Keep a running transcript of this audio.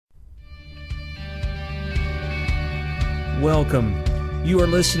Welcome. You are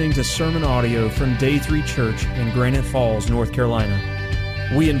listening to sermon audio from Day 3 Church in Granite Falls, North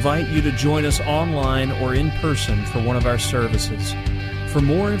Carolina. We invite you to join us online or in person for one of our services. For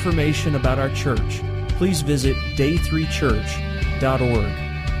more information about our church, please visit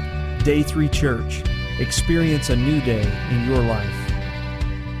day3church.org. Day 3 Church. Experience a new day in your life.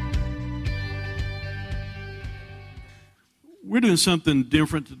 We're doing something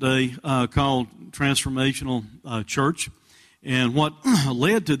different today called Transformational Church. And what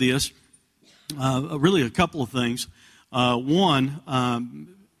led to this, really a couple of things. One,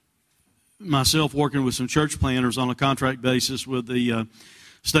 myself working with some church planners on a contract basis with the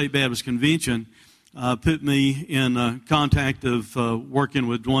State Baptist Convention put me in contact of working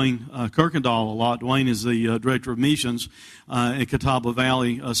with Dwayne Kirkendall a lot. Dwayne is the Director of Missions at Catawba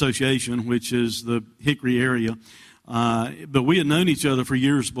Valley Association, which is the Hickory area. But we had known each other for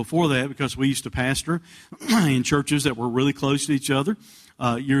years before that because we used to pastor in churches that were really close to each other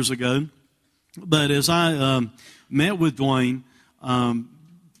years ago. But as I met with Dwayne,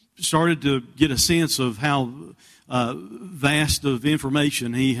 started to get a sense of how vast of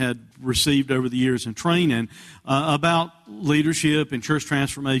information he had received over the years in training about leadership and church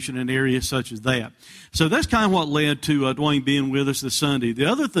transformation in areas such as that. So that's kind of what led to Dwayne being with us this Sunday. The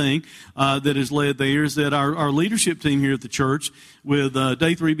other thing that has led there is that our leadership team here at the church, with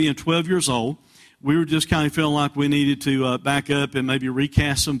Day 3 being 12 years old, we were just kind of feeling like we needed to back up and maybe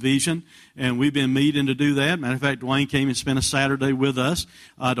recast some vision, and we've been meeting to do that. Matter of fact, Dwayne came and spent a Saturday with us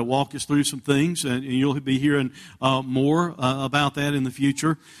to walk us through some things, and you'll be hearing more about that in the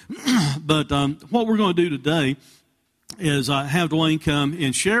future. But what we're going to do today is have Dwayne come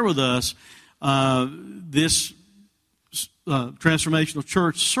and share with us this Transformational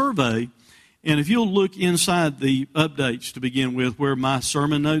Church survey. And if you'll look inside the updates to begin with, where my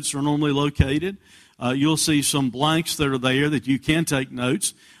sermon notes are normally located, you'll see some blanks that are there that you can take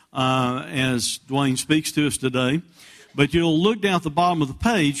notes as Dwayne speaks to us today. But you'll look down at the bottom of the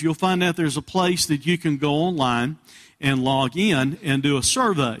page, you'll find out there's a place that you can go online and log in and do a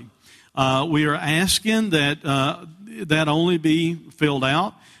survey. We are asking that that only be filled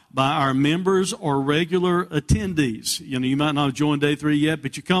out by our members or regular attendees. You know, you might not have joined Day 3 yet,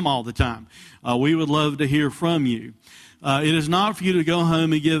 but you come all the time. We would love to hear from you. It is not for you to go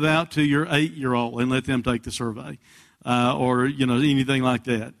home and give out to your 8-year-old and let them take the survey or, you know, anything like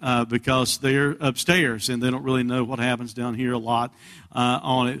that because they're upstairs and they don't really know what happens down here a lot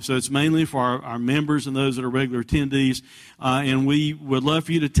on it. So it's mainly for our members and those that are regular attendees. And we would love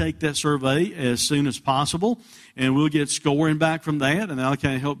for you to take that survey as soon as possible. And we'll get scoring back from that, and that'll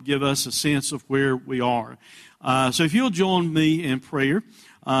kind of help give us a sense of where we are. So if you'll join me in prayer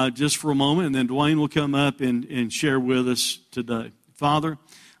just for a moment, and then Dwayne will come up and share with us today. Father,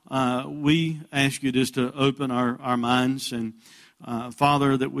 we ask you just to open our minds, and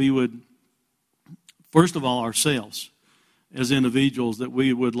Father, that we would, first of all, ourselves as individuals, that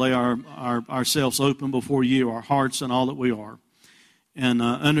we would lay ourselves open before you, our hearts and all that we are, and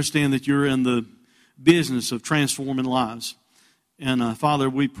understand that you're in the business of transforming lives. And Father,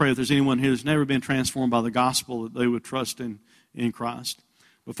 we pray if there's anyone here that's never been transformed by the gospel, that they would trust in Christ.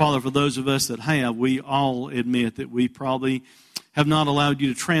 But Father, for those of us that have, we all admit that we probably have not allowed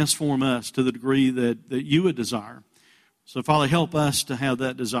you to transform us to the degree that you would desire. So Father, help us to have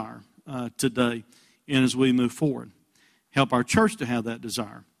that desire today and as we move forward. Help our church to have that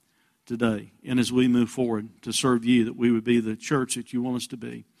desire today and as we move forward to serve you, that we would be the church that you want us to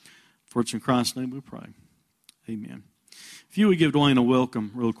be. For it's in Christ's name we pray. Amen. If you would give Dwayne a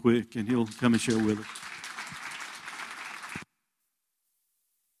welcome real quick, and he'll come and share with us.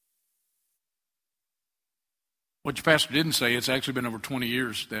 What your pastor didn't say, it's actually been over 20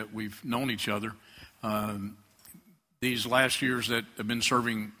 years that we've known each other. These last years that I've been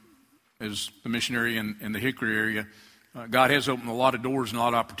serving as the missionary in the Hickory area, God has opened a lot of doors and a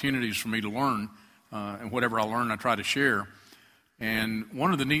lot of opportunities for me to learn. And whatever I learn, I try to share. And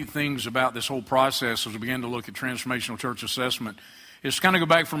one of the neat things about this whole process as we began to look at Transformational Church Assessment is to kind of go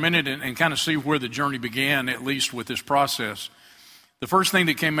back for a minute and kind of see where the journey began, at least with this process. The first thing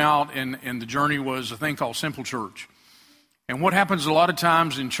that came out in the journey was a thing called Simple Church. And what happens a lot of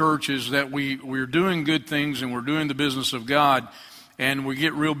times in church is that we're doing good things and we're doing the business of God, and we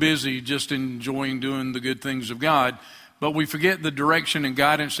get real busy just enjoying doing the good things of God. But we forget the direction and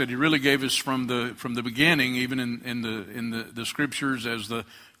guidance that He really gave us from the beginning, even in the Scriptures as the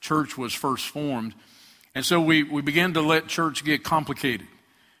church was first formed. And so we began to let church get complicated.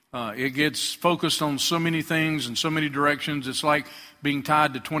 It gets focused on so many things and so many directions. It's like being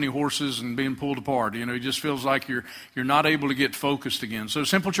tied to 20 horses and being pulled apart. You know, it just feels like you're not able to get focused again. So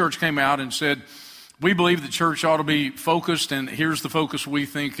Simple Church came out and said We believe the church ought to be focused, and here's the focus we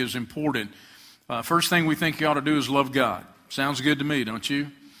think is important. First thing we think you ought to do is love God. Sounds good to me, don't you?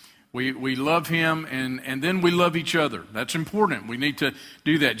 We love Him, and then we love each other. That's important. We need to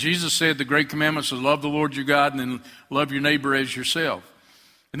do that. Jesus said the great commandments is love the Lord your God and then love your neighbor as yourself.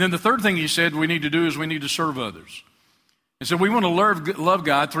 And then the third thing He said we need to do is we need to serve others. And so we want to love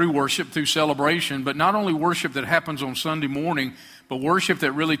God through worship, through celebration, but not only worship that happens on Sunday morning, but worship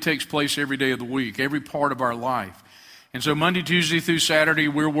that really takes place every day of the week, every part of our life. And so Monday, Tuesday through Saturday,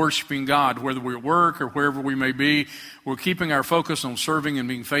 we're worshiping God, whether we're at work or wherever we may be. We're keeping our focus on serving and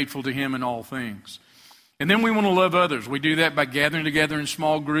being faithful to Him in all things. And then we want to love others. We do that by gathering together in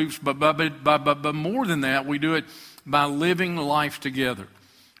small groups, but more than that, we do it by living life together.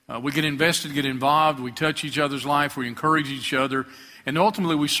 We get invested, get involved, we touch each other's life, we encourage each other, and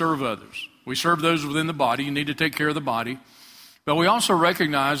ultimately we serve others. We serve those within the body. You need to take care of the body. But we also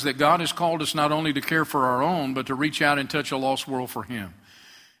recognize that God has called us not only to care for our own, but to reach out and touch a lost world for Him.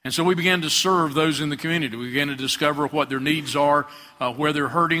 And so we began to serve those in the community. We began to discover what their needs are, where they're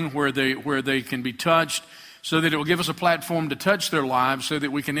hurting, where they can be touched, so that it will give us a platform to touch their lives so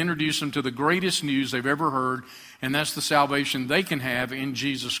that we can introduce them to the greatest news they've ever heard, and that's the salvation they can have in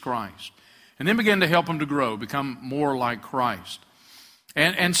Jesus Christ. And then begin to help them to grow, become more like Christ.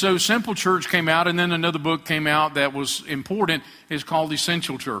 And so Simple Church came out, and then another book came out that was important. It's called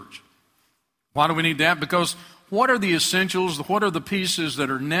Essential Church. Why do we need that? Because what are the essentials, what are the pieces that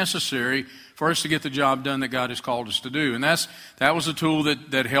are necessary for us to get the job done that God has called us to do? And that was a tool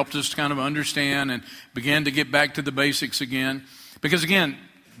that helped us to kind of understand and begin to get back to the basics again. Because again,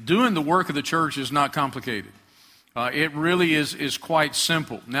 doing the work of the church is not complicated. It really is quite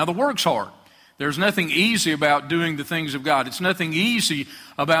simple. Now the work's hard. There's nothing easy about doing the things of God. It's nothing easy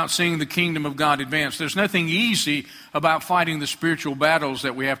about seeing the kingdom of God advance. There's nothing easy about fighting the spiritual battles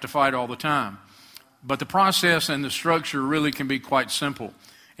that we have to fight all the time. But the process and the structure really can be quite simple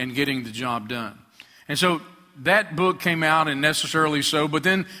in getting the job done. And so that book came out, and necessarily so, but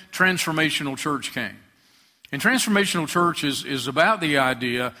then Transformational Church came. And Transformational Church is about the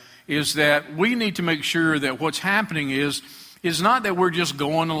idea is that we need to make sure that what's happening is not that we're just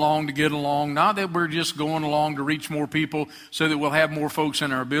going along to get along, not that we're just going along to reach more people so that we'll have more folks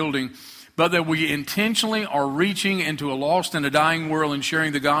in our building, but that we intentionally are reaching into a lost and a dying world and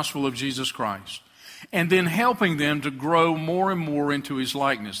sharing the gospel of Jesus Christ, and then helping them to grow more and more into His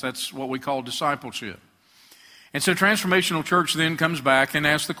likeness. That's what we call discipleship. And so Transformational Church then comes back and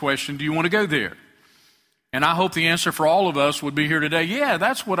asks the question, do you want to go there? And I hope the answer for all of us would be here today, yeah,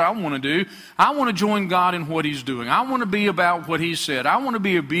 that's what I want to do. I want to join God in what He's doing. I want to be about what He said. I want to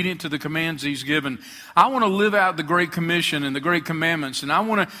be obedient to the commands He's given. I want to live out the Great Commission and the Great Commandments. And I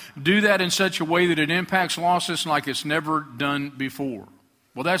want to do that in such a way that it impacts losses like it's never done before.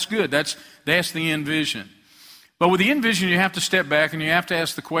 Well, that's good. That's the end vision. But with the end vision, you have to step back and you have to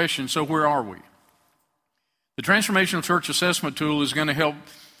ask the question, so where are we? The Transformational Church Assessment Tool is going to help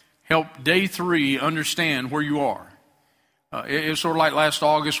day 3 understand where you are. It was sort of like last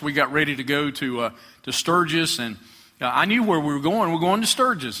August, we got ready to go to Sturgis, and I knew where we were going. We're going to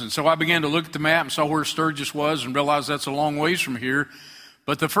Sturgis. And so I began to look at the map and saw where Sturgis was and realized that's a long ways from here.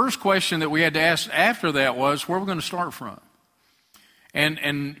 But the first question that we had to ask after that was, where are we going to start from?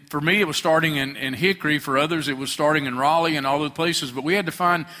 And for me, it was starting in Hickory. For others, it was starting in Raleigh and all those places. But we had to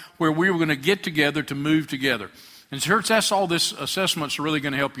find where we were going to get together to move together. And church, that's all this assessment's really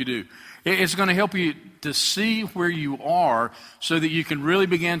going to help you do. It's going to help you to see where you are so that you can really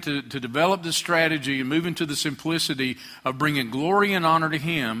begin to develop this strategy and move into the simplicity of bringing glory and honor to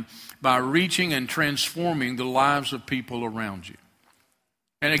Him by reaching and transforming the lives of people around you.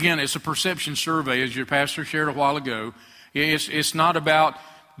 And again, it's a perception survey, as your pastor shared a while ago. It's not about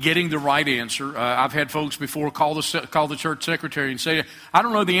getting the right answer. I've had folks before call the church secretary and say, I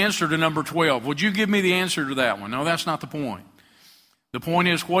don't know the answer to number 12. Would you give me the answer to that one? No, that's not the point. The point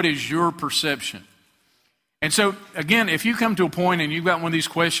is, what is your perception? And so, again, if you come to a point and you've got one of these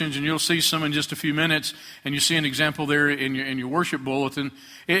questions, and you'll see some in just a few minutes, and you see an example there in your worship bulletin,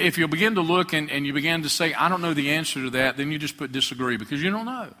 if you begin to look and you begin to say, I don't know the answer to that, then you just put disagree, because you don't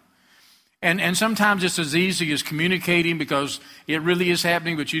know. And sometimes it's as easy as communicating because it really is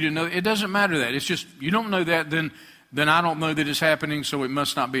happening, but you didn't know. It doesn't matter that. It's just, you don't know that, then I don't know that it's happening, so it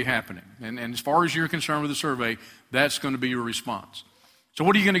must not be happening. And as far as you're concerned with the survey, that's going to be your response. So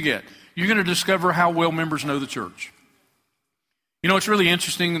what are you going to get? You're going to discover how well members know the church. You know, it's really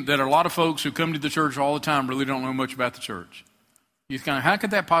interesting that a lot of folks who come to the church all the time really don't know much about the church. You kind of, how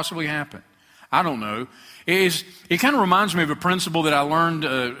could that possibly happen? I don't know. It kind of reminds me of a principle that I learned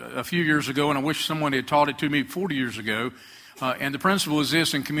a few years ago, and I wish someone had taught it to me 40 years ago. And the principle is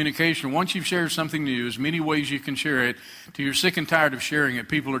this in communication: once you've shared something new, as many ways you can share it, till you're sick and tired of sharing it,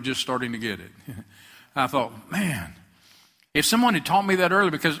 people are just starting to get it. I thought, man, if someone had taught me that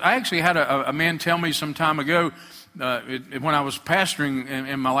earlier, because I actually had a man tell me some time ago, when I was pastoring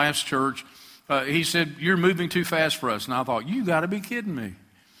in my last church, he said, "You're moving too fast for us." And I thought, you got to be kidding me.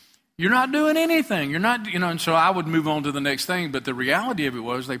 You're not doing anything. You're not, and so I would move on to the next thing. But the reality of it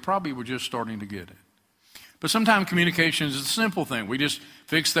was they probably were just starting to get it. But sometimes communication is a simple thing. We just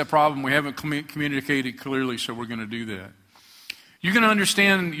fix that problem. We haven't communicated clearly, so we're going to do that. You're going to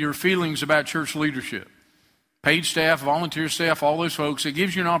understand your feelings about church leadership. Paid staff, volunteer staff, all those folks. It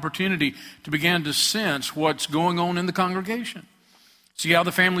gives you an opportunity to begin to sense what's going on in the congregation. See how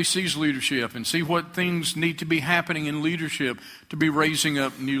the family sees leadership and see what things need to be happening in leadership to be raising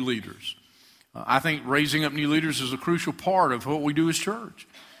up new leaders. I think raising up new leaders is a crucial part of what we do as church.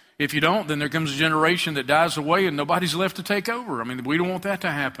 If you don't, then there comes a generation that dies away and nobody's left to take over. I mean, we don't want that to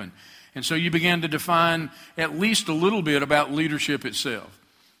happen. And so you begin to define at least a little bit about leadership itself.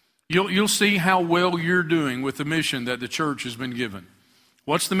 You'll see how well you're doing with the mission that the church has been given.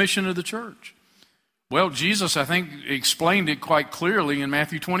 What's the mission of the church? Well, Jesus, I think, explained it quite clearly in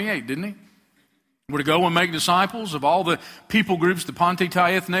Matthew 28, didn't he? We're to go and make disciples of all the people groups, the Ponte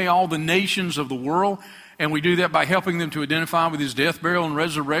Tai Ethne, all the nations of the world. And we do that by helping them to identify with his death, burial, and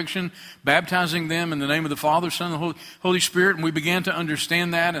resurrection, baptizing them in the name of the Father, Son, and the Holy Spirit. And we began to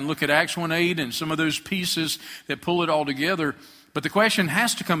understand that and look at Acts 1:8 and some of those pieces that pull it all together. But the question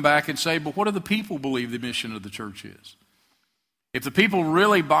has to come back and say, but what do the people believe the mission of the church is? If the people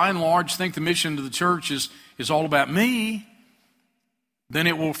really, by and large, think the mission of the church is all about me, then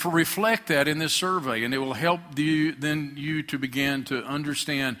it will reflect that in this survey, and it will help you to begin to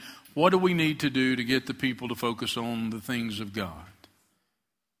understand what do we need to do to get the people to focus on the things of God.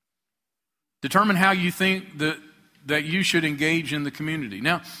 Determine how you think that you should engage in the community.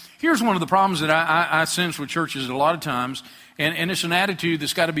 Now, here's one of the problems that I sense with churches a lot of times, and it's an attitude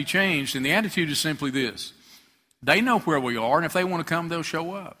that's got to be changed, and the attitude is simply this. They know where we are, and if they want to come, they'll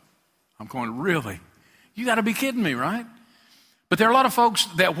show up. I'm going, really? You got to be kidding me, right? But there are a lot of folks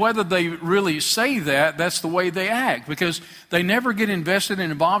that whether they really say that, that's the way they act, because they never get invested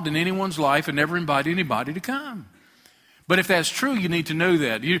and involved in anyone's life and never invite anybody to come. But if that's true, you need to know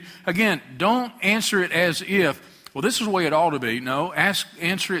that. Again, don't answer it as if, well, this is the way it ought to be. No,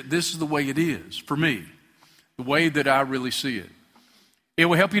 answer it, this is the way it is for me, the way that I really see it. It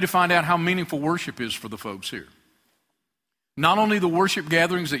will help you to find out how meaningful worship is for the folks here. Not only the worship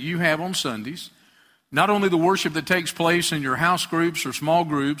gatherings that you have on Sundays, not only the worship that takes place in your house groups or small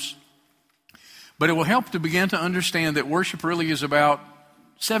groups, but it will help to begin to understand that worship really is about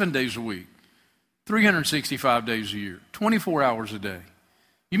 7 days a week, 365 days a year, 24 hours a day.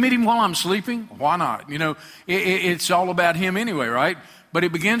 You meet him while I'm sleeping? Why not? It's all about him anyway, right? But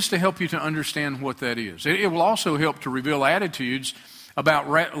it begins to help you to understand what that is. It will also help to reveal attitudes about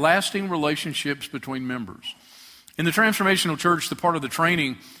lasting relationships between members. In the Transformational Church, the part of the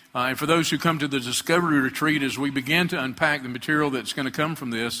training, and for those who come to the Discovery Retreat, as we begin to unpack the material that's going to come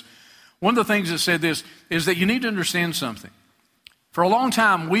from this, one of the things that said this is that you need to understand something. For a long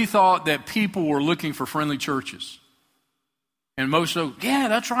time, we thought that people were looking for friendly churches. And most of, yeah,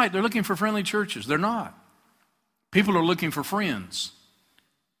 that's right, they're looking for friendly churches. They're not. People are looking for friends.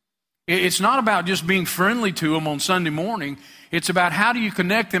 It's not about just being friendly to them on Sunday morning. It's about how do you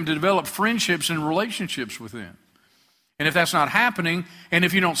connect them to develop friendships and relationships with them. And if that's not happening, and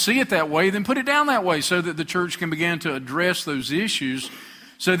if you don't see it that way, then put it down that way so that the church can begin to address those issues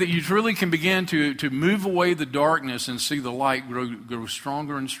so that you truly can begin to move away the darkness and see the light grow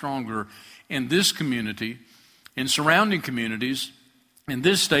stronger and stronger in this community, in surrounding communities, in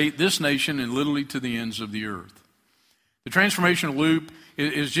this state, this nation, and literally to the ends of the earth. The transformational loop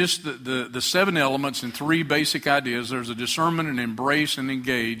is just the 7 elements and 3 basic ideas. There's a discernment, an embrace, and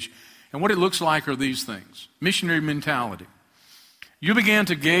engage. And what it looks like are these things. Missionary mentality. You began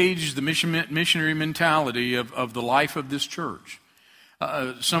to gauge the missionary mentality of the life of this church.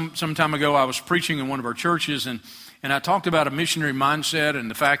 Some time ago, I was preaching in one of our churches, and I talked about a missionary mindset and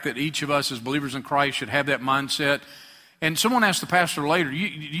the fact that each of us as believers in Christ should have that mindset. And someone asked the pastor later, do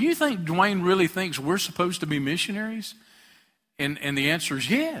you think Dwayne really thinks we're supposed to be missionaries? And the answer is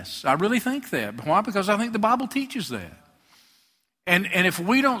yes, I really think that. Why? Because I think the Bible teaches that. And if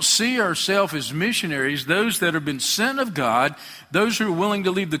we don't see ourselves as missionaries, those that have been sent of God, those who are willing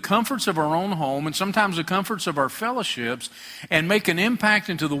to leave the comforts of our own home and sometimes the comforts of our fellowships and make an impact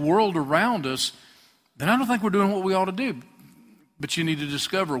into the world around us, then I don't think we're doing what we ought to do. But you need to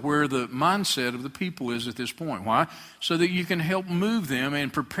discover where the mindset of the people is at this point. Why? So that you can help move them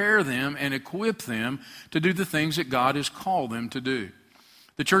and prepare them and equip them to do the things that God has called them to do.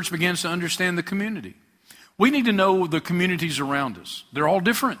 The church begins to understand the community. We need to know the communities around us. They're all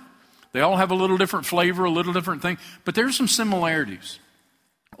different. They all have a little different flavor, a little different thing, but there's some similarities.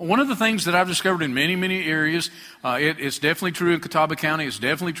 One of the things that I've discovered in many, many areas, it's definitely true in Catawba County, it's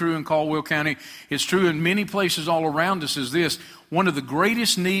definitely true in Caldwell County, it's true in many places all around us, is this: one of the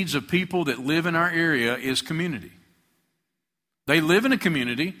greatest needs of people that live in our area is community. They live in a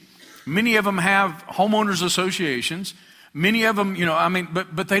community. Many of them have homeowners associations. Many of them,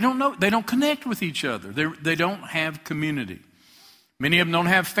 but they don't know, they don't connect with each other. They don't have community. Many of them don't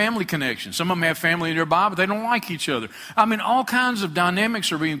have family connections. Some of them have family nearby, but they don't like each other. All kinds of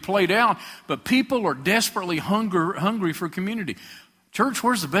dynamics are being played out, but people are desperately hungry for community. Church,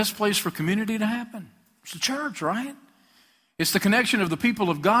 where's the best place for community to happen? It's the church, right? It's the connection of the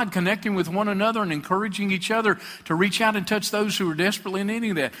people of God connecting with one another and encouraging each other to reach out and touch those who are desperately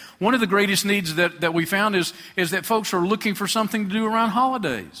needing that. One of the greatest needs that we found is that folks are looking for something to do around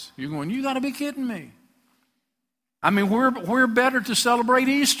holidays. You're going, you got to be kidding me. We're better to celebrate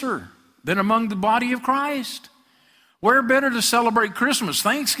Easter than among the body of Christ. We're better to celebrate Christmas,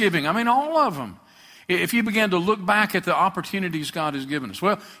 Thanksgiving, all of them. If you begin to look back at the opportunities God has given us,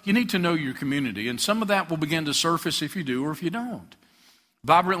 well, you need to know your community, and some of that will begin to surface if you do or if you don't.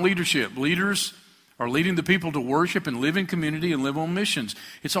 Vibrant leadership. Leaders are leading the people to worship and live in community and live on missions.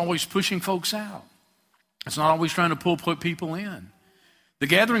 It's always pushing folks out. It's not always trying to put people in. The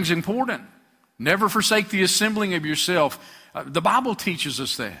gathering's important. Never forsake the assembling of yourself. The Bible teaches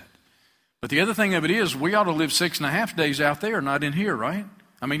us that. But the other thing of it is, we ought to live 6.5 days out there, not in here, right?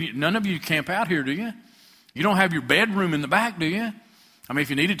 None of you camp out here, do you? You don't have your bedroom in the back, do you? If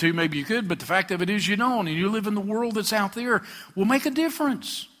you needed to, maybe you could, but the fact of it is you don't, and you live in the world that's out there. Will make a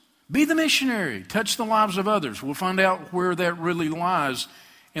difference. Be the missionary. Touch the lives of others. We'll find out where that really lies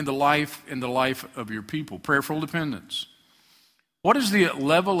in the life of your people. Prayerful dependence. What is the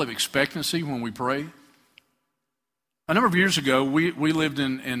level of expectancy when we pray? A number of years ago, we lived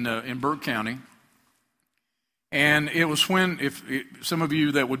in Burke County, and it was when, some of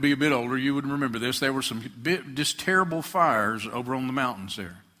you that would be a bit older, you would remember this, there were some just terrible fires over on the mountains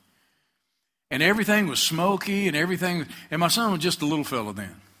there. And everything was smoky and everything, and my son was just a little fella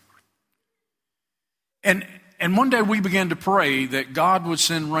then. And one day we began to pray that God would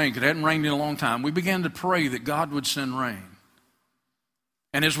send rain. It hadn't rained in a long time. We began to pray that God would send rain.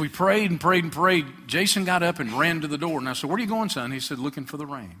 And as we prayed and prayed and prayed, Jason got up and ran to the door. And I said, where are you going, son? He said, looking for the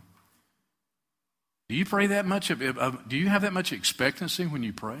rain. Do you pray that much? Do you have that much expectancy when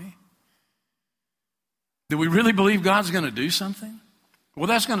you pray? Do we really believe God's going to do something? Well,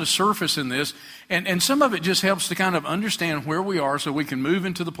 that's going to surface in this. And some of it just helps to kind of understand where we are so we can move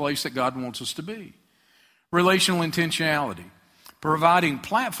into the place that God wants us to be. Relational intentionality. Providing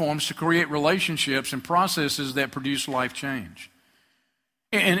platforms to create relationships and processes that produce life change.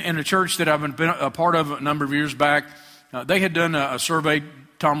 In a church that I've been a part of a number of years back, they had done a survey.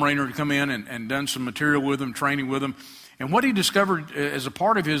 Tom Rayner had come in and done some material with them, training with them. And what he discovered as a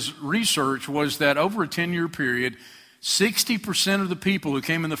part of his research was that over a 10-year period, 60% of the people who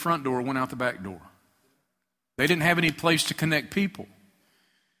came in the front door went out the back door. They didn't have any place to connect people.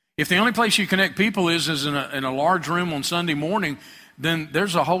 If the only place you connect people is in a large room on Sunday morning, then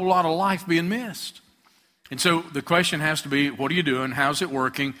there's a whole lot of life being missed. And so the question has to be, what are you doing? How's it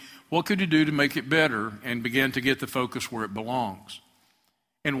working? What could you do to make it better and begin to get the focus where it belongs?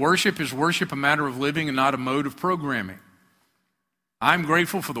 And is worship a matter of living and not a mode of programming? I'm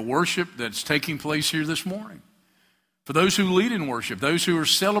grateful for the worship that's taking place here this morning. For those who lead in worship, those who are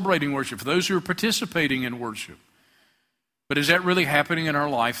celebrating worship, for those who are participating in worship. But is that really happening in our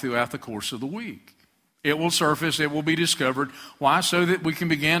life throughout the course of the week? It will surface, it will be discovered. Why? So that we can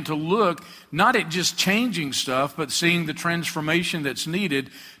begin to look not at just changing stuff, but seeing the transformation that's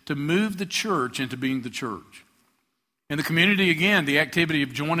needed to move the church into being the church. In the community, again, the activity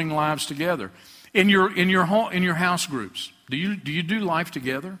of joining lives together. In your house groups, do you do life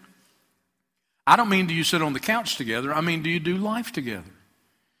together? I don't mean do you sit on the couch together. I mean, do you do life together?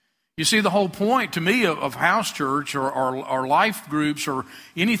 You see, the whole point to me of house church or life groups or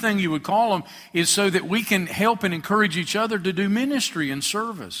anything you would call them is so that we can help and encourage each other to do ministry and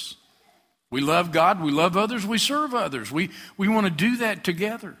service. We love God, we love others, we serve others. We want to do that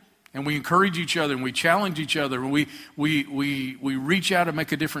together. And we encourage each other and we challenge each other and we reach out and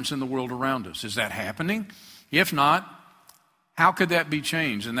make a difference in the world around us. Is that happening? If not, how could that be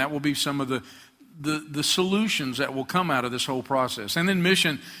changed? And that will be some of the solutions that will come out of this whole process. And then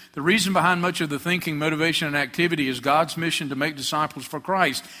mission, the reason behind much of the thinking, motivation, and activity is God's mission to make disciples for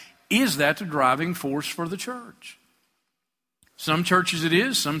Christ. Is that the driving force for the church? Some churches it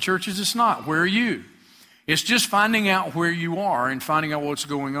is, some churches it's not. Where are you? It's just finding out where you are and finding out what's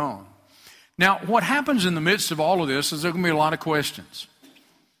going on. Now, what happens in the midst of all of this is there are going to be a lot of questions.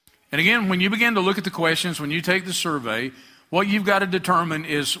 And again, when you begin to look at the questions, when you take the survey, what you've got to determine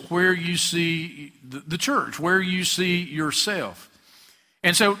is where you see the church, where you see yourself.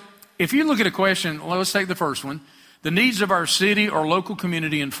 And so, if you look at a question, let's take the first one. The needs of our city or local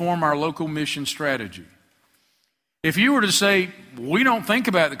community inform our local mission strategy. If you were to say, we don't think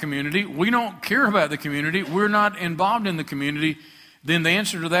about the community, we don't care about the community, we're not involved in the community, then the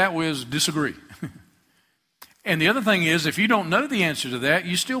answer to that was disagree. And the other thing is, if you don't know the answer to that,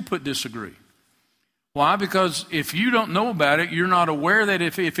 you still put disagree. Why? Because if you don't know about it, you're not aware that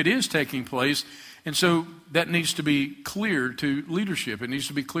if it is taking place. And so that needs to be clear to leadership. It needs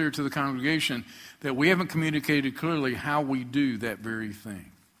to be clear to the congregation that we haven't communicated clearly how we do that very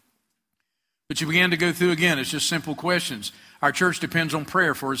thing. But you began to go through again, it's just simple questions. Our church depends on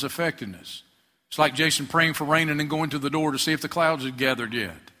prayer for its effectiveness. It's like Jason praying for rain and then going to the door to see if the clouds had gathered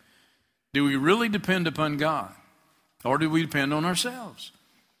yet. Do we really depend upon God? Or do we depend on ourselves?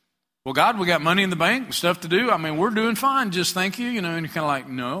 Well, God, we got money in the bank and stuff to do. I mean, we're doing fine, just thank you. And you're kind of like,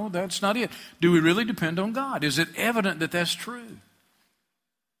 no, that's not it. Do we really depend on God? Is it evident that that's true?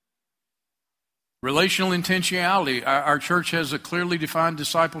 Relational intentionality. Our church has a clearly defined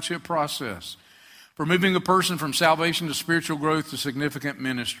discipleship process for moving a person from salvation to spiritual growth to significant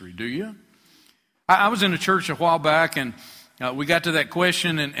ministry. Do you? I was in a church a while back, and we got to that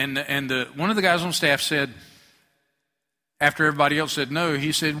question, and one of the guys on staff said, after everybody else said no,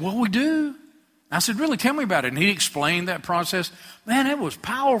 he said, well, we do. I said, really, tell me about it. And he explained that process. Man, it was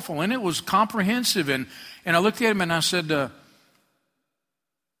powerful, and it was comprehensive. And I looked at him, and I said,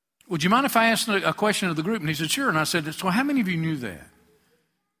 would you mind if I asked a question of the group? And he said, sure. And I said, so how many of you knew that?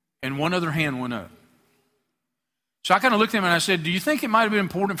 And one other hand went up. So I kind of looked at him and I said, do you think it might have been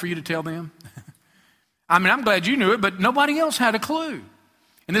important for you to tell them? I mean, I'm glad you knew it, but nobody else had a clue.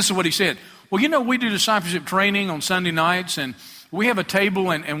 And this is what he said. Well, you know, we do discipleship training on Sunday nights, and we have a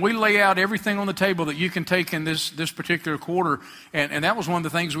table, and we lay out everything on the table that you can take in this particular quarter. And that was one of the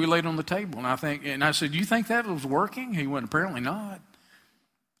things we laid on the table. And I said, do you think that was working? He went, apparently not.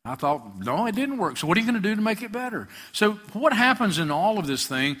 I thought, no, it didn't work. So what are you going to do to make it better? So what happens in all of this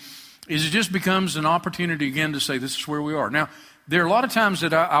thing is it just becomes an opportunity again to say, this is where we are. Now, there are a lot of times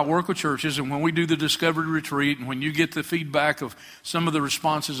that I work with churches, and when we do the discovery retreat, and when you get the feedback of some of the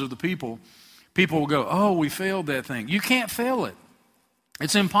responses of the people will go, oh, we failed that thing. You can't fail it.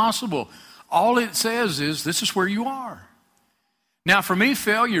 It's impossible. All it says is, this is where you are. Now, for me,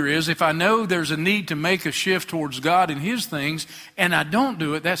 failure is if I know there's a need to make a shift towards God and His things, and I don't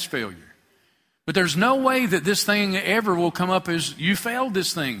do it, that's failure. But there's no way that this thing ever will come up as, you failed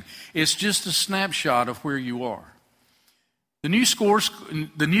this thing. It's just a snapshot of where you are. The new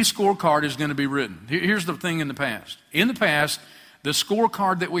scorecard is going to be written. Here's the thing in the past. In the past, the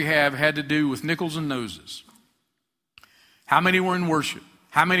scorecard that we have had to do with nickels and noses. How many were in worship?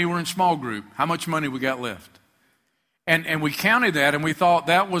 How many were in small group? How much money we got left? And we counted that, and we thought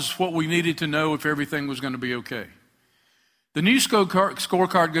that was what we needed to know if everything was going to be okay. The new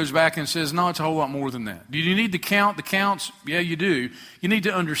scorecard goes back and says, no, it's a whole lot more than that. Do you need to count the counts? Yeah, you do. You need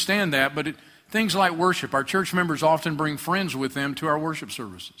to understand that, but things like worship, our church members often bring friends with them to our worship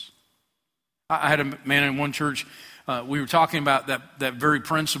services. I had a man in one church, we were talking about that very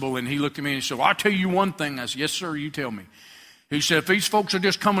principle, and he looked at me and he said, well, I'll tell you one thing. I said, yes, sir, you tell me. He said, if these folks would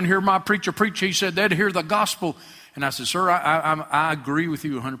just come and hear my preacher preach, he said, they'd hear the gospel. And I said, sir, I agree with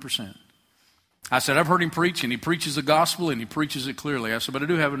you 100%. I said, I've heard him preach, and he preaches the gospel, and he preaches it clearly. I said, but I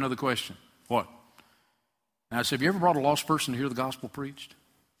do have another question. What? And I said, have you ever brought a lost person to hear the gospel preached?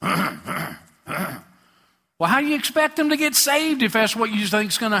 Well, how do you expect them to get saved if that's what you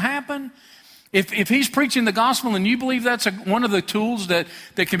think is going to happen? If he's preaching the gospel and you believe that's one of the tools that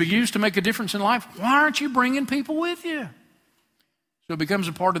can be used to make a difference in life, why aren't you bringing people with you? So it becomes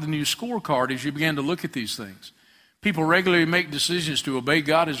a part of the new scorecard as you begin to look at these things. People regularly make decisions to obey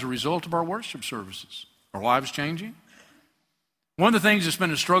God as a result of our worship services. Our lives changing. One of the things that's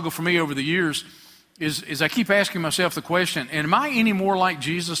been a struggle for me over the years is I keep asking myself the question, am I any more like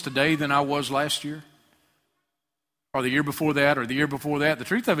Jesus today than I was last year? Or the year before that, or the year before that? The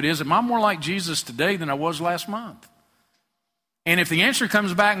truth of it is, am I more like Jesus today than I was last month? And if the answer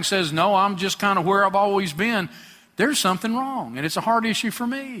comes back and says, no, I'm just kind of where I've always been, there's something wrong, and it's a hard issue for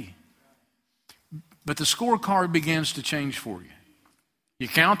me. But the scorecard begins to change for you. You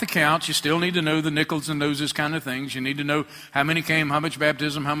count the counts. You still need to know the nickels and noses kind of things. You need to know how many came, how much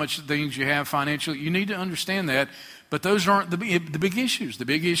baptism, how much things you have financially. You need to understand that. But those aren't the big issues. The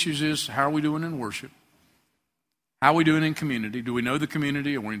big issues is, how are we doing in worship? How are we doing in community? Do we know the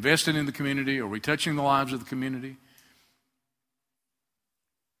community? Are we investing in the community? Are we touching the lives of the community?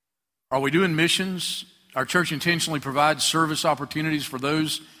 Are we doing missions? Our church intentionally provides service opportunities for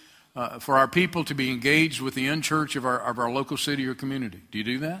those, for our people to be engaged with the unchurched of our local city or community. Do you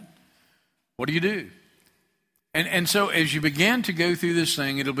do that? What do you do? And so as you begin to go through this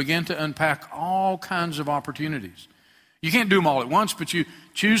thing, it'll begin to unpack all kinds of opportunities. You can't do them all at once, but you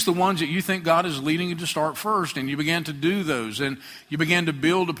choose the ones that you think God is leading you to start first, and you begin to do those, and you begin to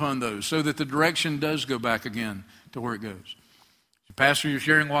build upon those so that the direction does go back again to where it goes. The pastor, you were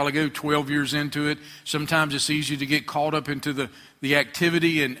sharing a while ago, 12 years into it, sometimes it's easy to get caught up into the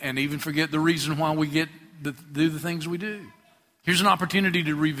activity and even forget the reason why we do the things we do. Here's an opportunity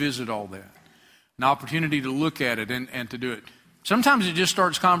to revisit all that, an opportunity to look at it and to do it. Sometimes it just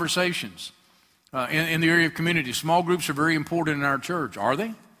starts conversations. In the area of community, small groups are very important in our church. Are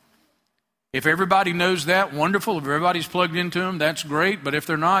they? If everybody knows that, wonderful. If everybody's plugged into them, that's great. But if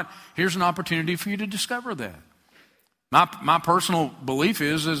they're not, here's an opportunity for you to discover that. My personal belief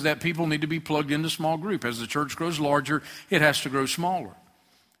is that people need to be plugged into small group. As the church grows larger, it has to grow smaller.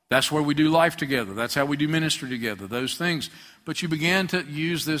 That's where we do life together. That's how we do ministry together, those things. But you begin to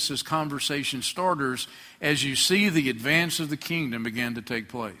use this as conversation starters as you see the advance of the kingdom begin to take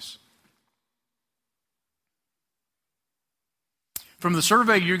place. From the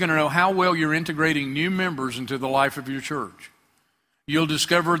survey, you're going to know how well you're integrating new members into the life of your church. You'll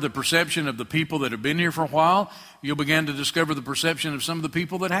discover the perception of the people that have been here for a while. You'll begin to discover the perception of some of the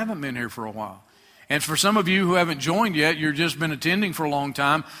people that haven't been here for a while. And for some of you who haven't joined yet, you've just been attending for a long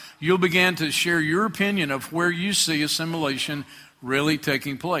time, you'll begin to share your opinion of where you see assimilation really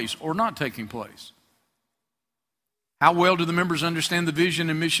taking place or not taking place. How well do the members understand the vision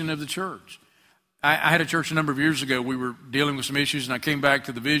and mission of the church? I had a church a number of years ago. We were dealing with some issues, and I came back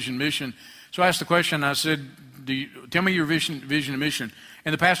to the vision, mission. So I asked the question, I said, tell me your vision and mission.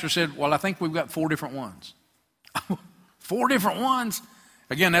 And the pastor said, well, I think we've got 4 different ones. 4 different ones?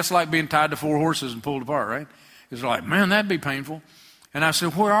 Again, that's like being tied to 4 horses and pulled apart, right? It's like, man, that'd be painful. And I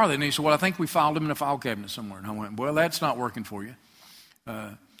said, where are they? And he said, well, I think we filed them in a file cabinet somewhere. And I went, well, that's not working for you.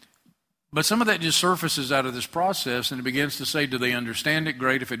 But some of that just surfaces out of this process, and it begins to say, do they understand it?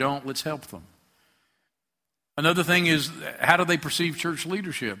 Great. If they don't, let's help them. Another thing is, how do they perceive church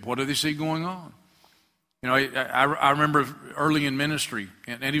leadership? What do they see going on? You know, I remember early in ministry,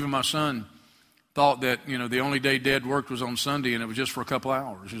 and even my son thought that, you know, the only day Dad worked was on Sunday, and it was just for a couple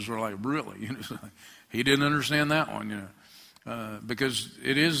hours. He was like, really? You know, he didn't understand that one, you know, because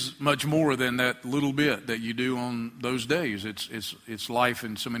it is much more than that little bit that you do on those days. It's life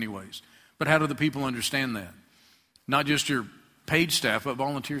in so many ways. But how do the people understand that? Not just your paid staff, but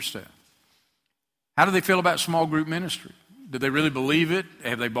volunteer staff. How do they feel about small group ministry? Do they really believe it?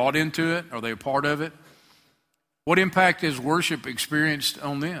 Have they bought into it? Are they a part of it? What impact has worship experienced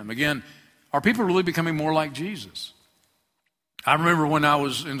on them? Again, are people really becoming more like Jesus? I remember when I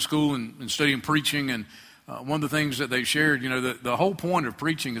was in school and studying preaching, and one of the things that they shared, you know, the whole point of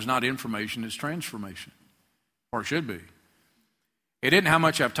preaching is not information, it's transformation, or it should be. It isn't how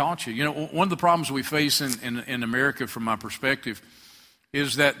much I've taught you. You know, one of the problems we face in America, from my perspective,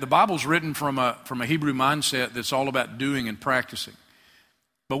 is that the Bible's written from a Hebrew mindset that's all about doing and practicing.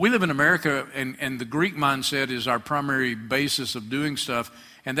 But we live in America, and the Greek mindset is our primary basis of doing stuff,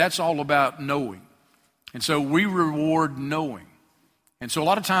 and that's all about knowing. And so we reward knowing. And so a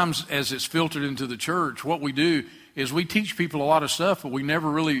lot of times, as it's filtered into the church, what we do is we teach people a lot of stuff, but we never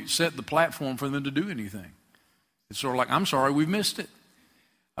really set the platform for them to do anything. It's sort of like, I'm sorry, we've missed it.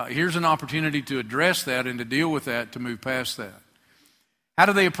 Here's an opportunity to address that and to deal with that, to move past that. How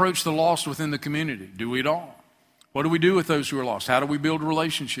do they approach the lost within the community? Do we at all? What do we do with those who are lost? How do we build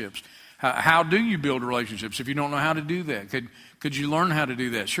relationships? How do you build relationships if you don't know how to do that? Could you learn how to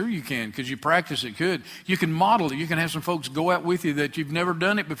do that? Sure you can. Could you practice it? Could. You can model it. You can have some folks go out with you that you've never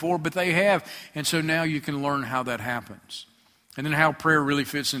done it before, but they have. And so now you can learn how that happens. And then how prayer really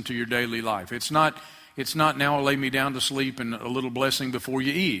fits into your daily life. It's not now lay me down to sleep and a little blessing before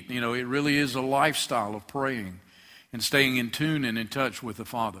you eat. You know, it really is a lifestyle of praying and staying in tune and in touch with the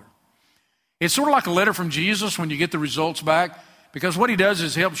Father. It's sort of like a letter from Jesus when you get the results back, because what he does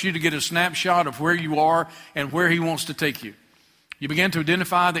is helps you to get a snapshot of where you are and where he wants to take you. You begin to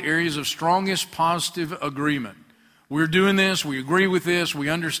identify the areas of strongest positive agreement. We're doing this, we agree with this, we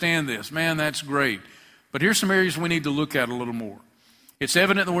understand this. Man, that's great. But here's some areas we need to look at a little more. It's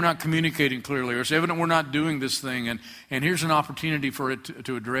evident that we're not communicating clearly, or it's evident we're not doing this thing, and here's an opportunity for it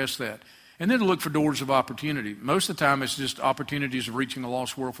to address that. And then to look for doors of opportunity. Most of the time, it's just opportunities of reaching a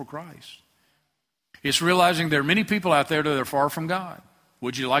lost world for Christ. It's realizing there are many people out there that are far from God.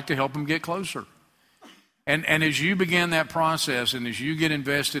 Would you like to help them get closer? And as you begin that process, and as you get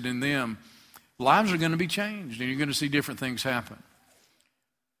invested in them, lives are going to be changed, and you're going to see different things happen.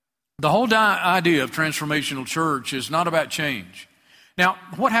 The whole idea of transformational church is not about change. Now,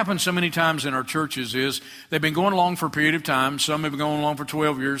 what happens so many times in our churches is they've been going along for a period of time. Some have been going along for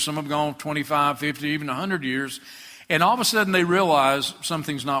 12 years. Some have gone 25, 50, even 100 years. And all of a sudden they realize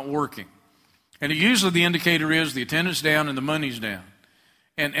something's not working. And usually the indicator is the attendance down and the money's down.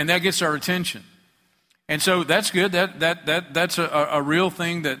 And that gets our attention. And so that's good. That's a real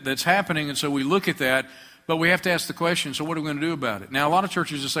thing that's happening. And so we look at that. But we have to ask the question, so what are we going to do about it? Now, a lot of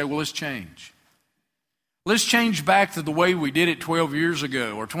churches just say, well, let's change. Let's change back to the way we did it 12 years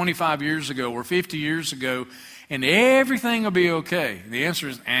ago, or 25 years ago, or 50 years ago, and everything will be okay. The answer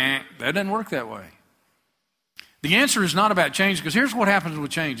is, that doesn't work that way. The answer is not about change, because here's what happens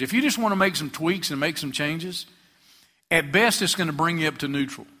with change. If you just want to make some tweaks and make some changes, at best it's going to bring you up to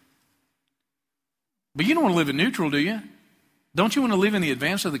neutral. But you don't want to live in neutral, do you? Don't you want to live in the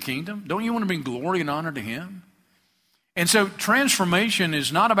advance of the kingdom? Don't you want to bring glory and honor to Him? And so transformation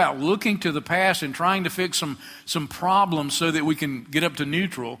is not about looking to the past and trying to fix some problems so that we can get up to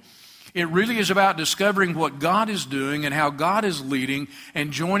neutral. It really is about discovering what God is doing and how God is leading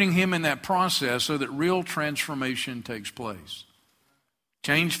and joining Him in that process so that real transformation takes place.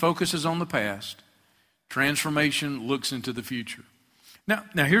 Change focuses on the past. Transformation looks into the future. Now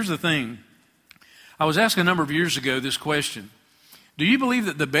here's the thing. I was asked a number of years ago this question. Do you believe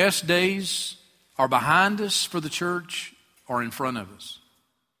that the best days are behind us for the church or in front of us?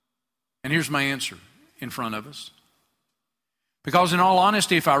 And here's my answer, in front of us. Because in all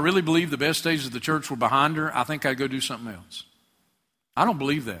honesty, if I really believed the best days of the church were behind her, I think I'd go do something else. I don't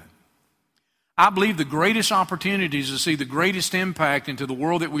believe that. I believe the greatest opportunities to see the greatest impact into the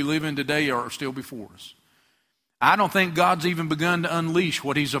world that we live in today are still before us. I don't think God's even begun to unleash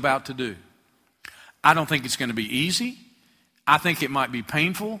what He's about to do. I don't think it's going to be easy. I think it might be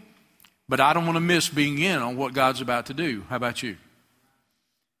painful. But I don't want to miss being in on what God's about to do. How about you?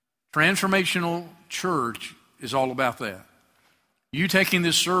 Transformational Church is all about that. You taking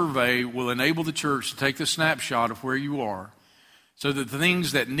this survey will enable the church to take the snapshot of where you are so that the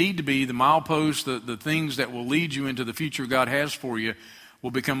things that need to be, the mileposts, the things that will lead you into the future God has for you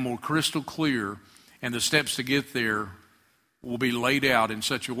will become more crystal clear, and the steps to get there will be laid out in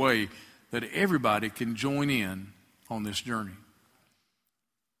such a way that everybody can join in on this journey.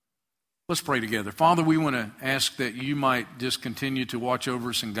 Let's pray together. Father, we want to ask that you might just continue to watch over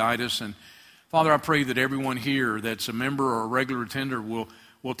us and guide us. And Father, I pray that everyone here that's a member or a regular attender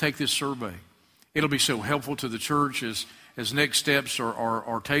will take this survey. It'll be so helpful to the church as next steps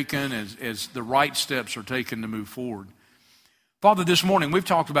are taken, as the right steps are taken to move forward. Father, this morning we've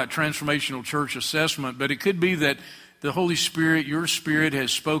talked about transformational church assessment, but it could be that the Holy Spirit, your Spirit,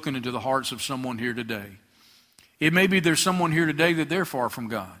 has spoken into the hearts of someone here today. It may be there's someone here today that they're far from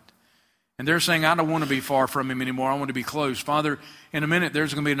God. And they're saying, I don't want to be far from Him anymore. I want to be close. Father, in a minute,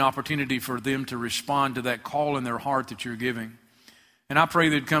 there's going to be an opportunity for them to respond to that call in their heart that you're giving. And I pray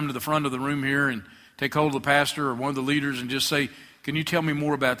they'd come to the front of the room here and take hold of the pastor or one of the leaders and just say, can you tell me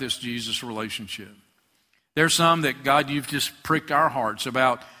more about this Jesus relationship? There's some that, God, you've just pricked our hearts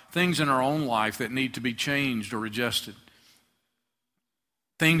about things in our own life that need to be changed or adjusted.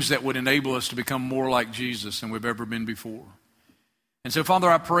 Things that would enable us to become more like Jesus than we've ever been before. And so, Father,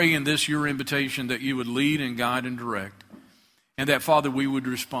 I pray in this, your invitation, that you would lead and guide and direct. And that, Father, we would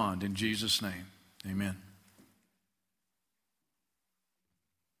respond in Jesus' name. Amen.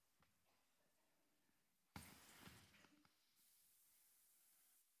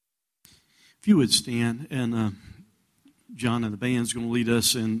 If you would stand, and John and the band's going to lead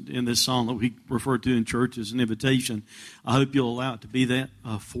us in this song that we refer to in church as an invitation. I hope you'll allow it to be that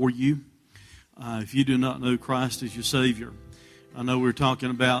for you. If you do not know Christ as your Savior, I know we're talking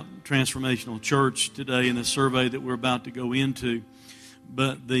about transformational church today in the survey that we're about to go into,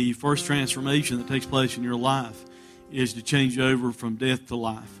 but the first transformation that takes place in your life is to change over from death to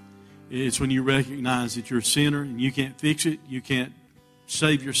life. It's when you recognize that you're a sinner and you can't fix it, you can't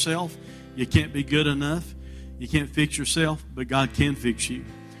save yourself, you can't be good enough, you can't fix yourself, but God can fix you.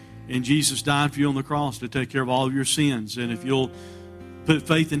 And Jesus died for you on the cross to take care of all of your sins, and if you'll put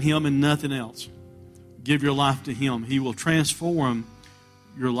faith in Him and nothing else, give your life to Him, He will transform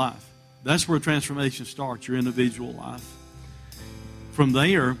your life. That's where transformation starts, your individual life. From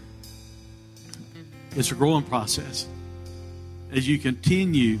there, it's a growing process. as you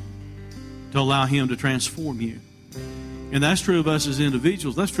continue to allow Him to transform you. And that's true of us as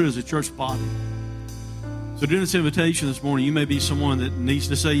individuals. That's true as a church body. So during this invitation this morning, you may be someone that needs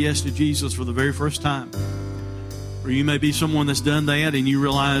to say yes to Jesus for the very first time. Or you may be someone that's done that and you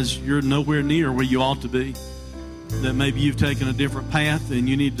realize you're nowhere near where you ought to be. That maybe you've taken a different path and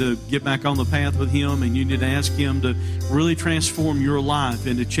you need to get back on the path with Him, and you need to ask Him to really transform your life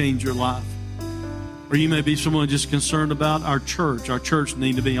and to change your life. Or you may be someone just concerned about our church. Our church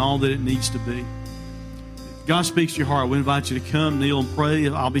needs to be all that it needs to be. If God speaks to your heart, we invite you to come, kneel and pray.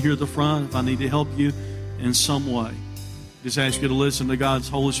 I'll be here at the front if I need to help you in some way. Just ask you to listen to God's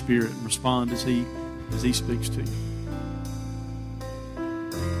Holy Spirit and respond as He speaks to you.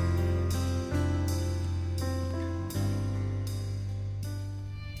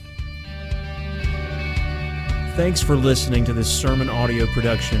 Thanks for listening to this sermon audio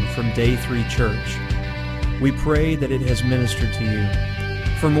production from Day 3 Church. We pray that it has ministered to you.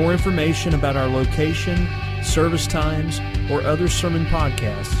 For more information about our location, service times, or other sermon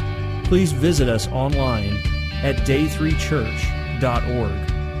podcasts, please visit us online at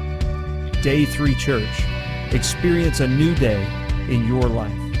day3church.org. Day 3 Church. Experience a new day in your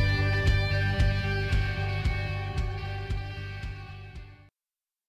life.